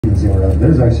see what else.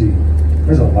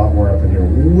 There's a lot more up in here,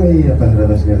 way up ahead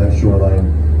of us near that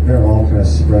shoreline. They're all kind of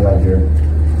spread out here.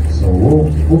 So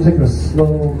we'll take a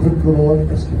quick little look.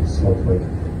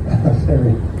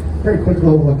 Very, very quick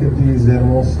little look at these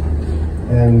animals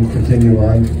and continue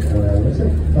on. Let's say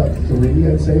about 3,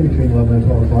 I'd say, between 11 and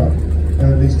 12 o'clock.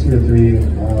 At least 2 or 3,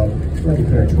 maybe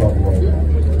 10 or 12 more.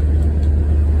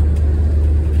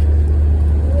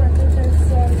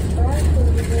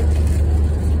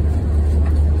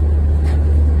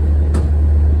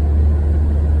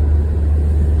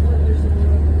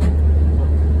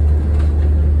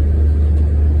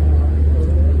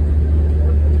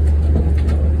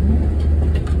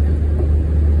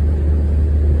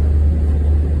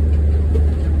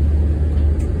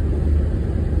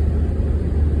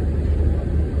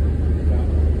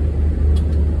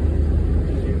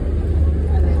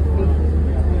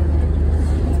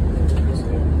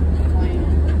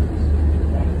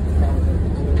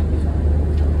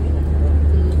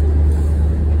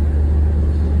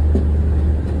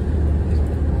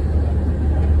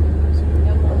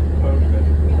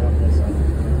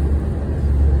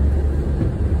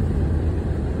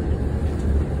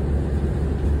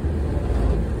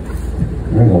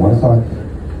 There you go, 1 o'clock.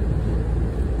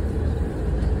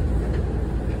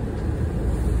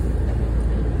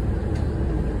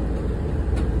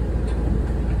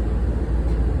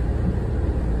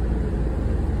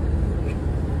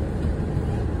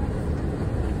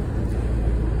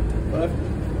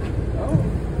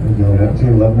 There we go, now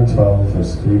between 11 and 12,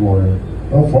 there's 3 more.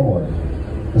 Oh, 4 more.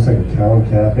 Looks like a cow and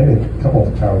calf, maybe a couple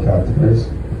of cow and calf pairs.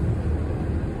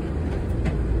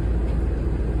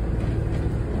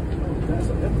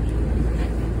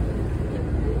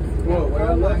 Whoa, where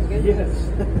I left? Yes.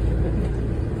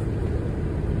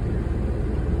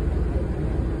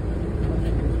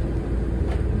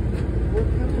 We're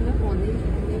coming up on these,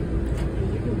 and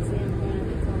you can see them going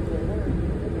up on the alert.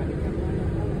 They're trying to come right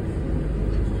up on us.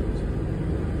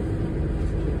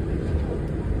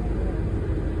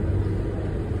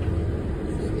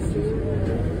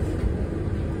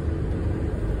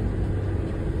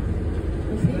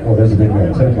 Oh, there's a big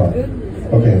man, 10 o'clock.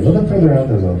 Okay, a little bit further out,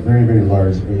 there's a very, very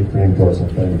large A-frame dorsal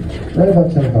fin, right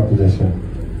about 10 o'clock position.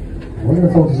 We're going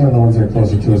to focus on the ones that are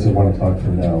closer to us at 1 o'clock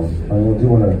from now. I do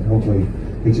want to hopefully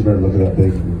get you a better look at that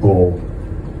big bull.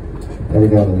 There we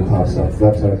go, and then he pops up.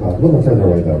 That's 10 o'clock. A little bit further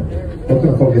away though. We're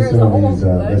going to focus in on these,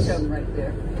 this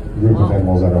group of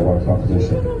animals that are 1 o'clock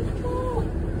position.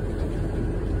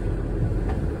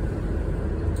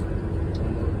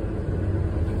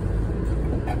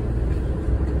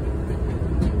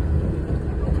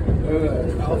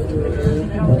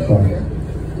 That's fine.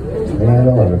 And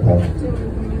 11 o'clock.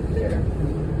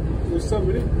 There's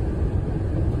somebody.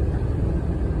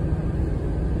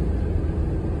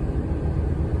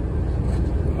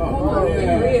 Oh,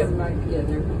 yeah. 3 of them right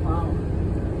together. Wow.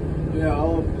 Yeah,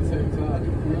 all up at the same time.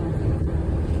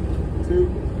 Yeah. 2.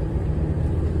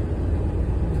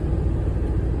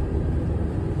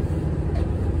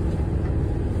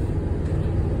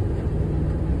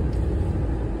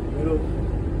 Middle.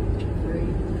 3.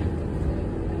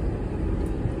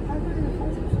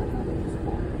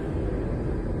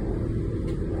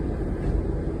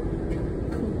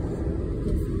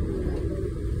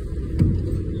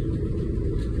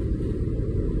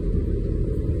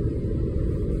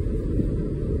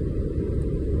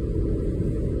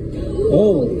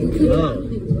 Oh, wow.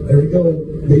 There we go,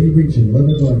 baby reaching, 11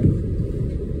 o'clock.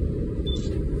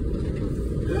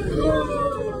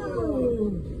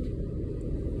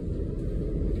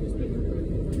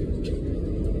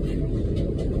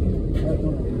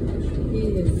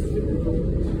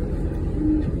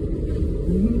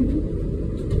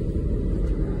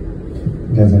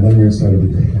 Guys, I know you're excited, but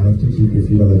you have to keep your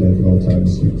feet on the deck at all times.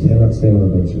 You cannot stand on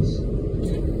the benches.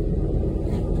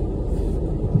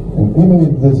 And even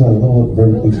if there's a little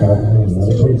vertically challenged, not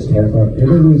a great stand up, even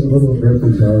if there's a little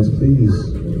vertically challenged, please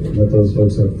let those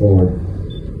folks step forward.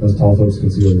 Those tall folks can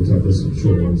see over the top of the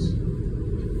short ones.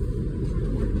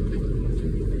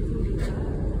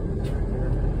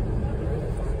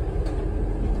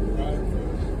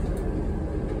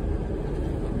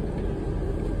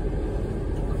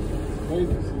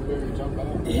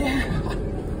 Yeah.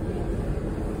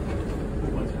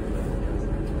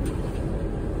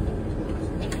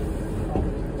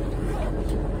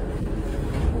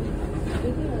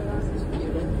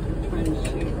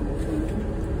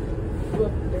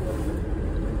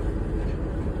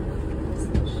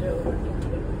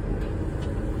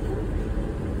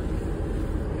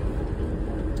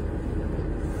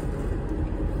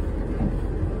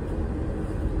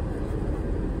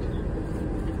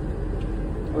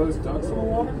 Are those ducks in the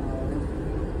water?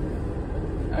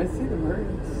 I see the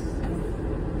birds.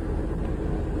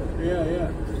 Yeah,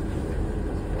 yeah.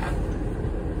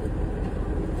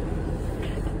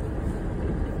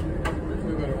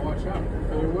 We better watch out.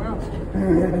 Better well.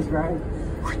 That's right.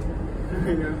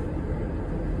 Yeah.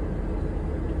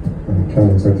 And it kind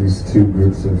of looks like these two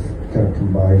groups have kind of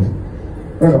combined.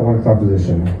 Right at 1 o'clock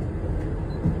position.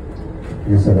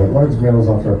 Like I said, that large male is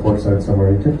off to our port side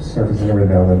somewhere. You could surface it every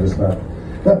now and then, just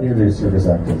not nearly surface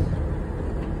active.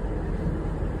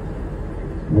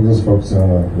 We'll just focus on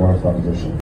a 1 o'clock position.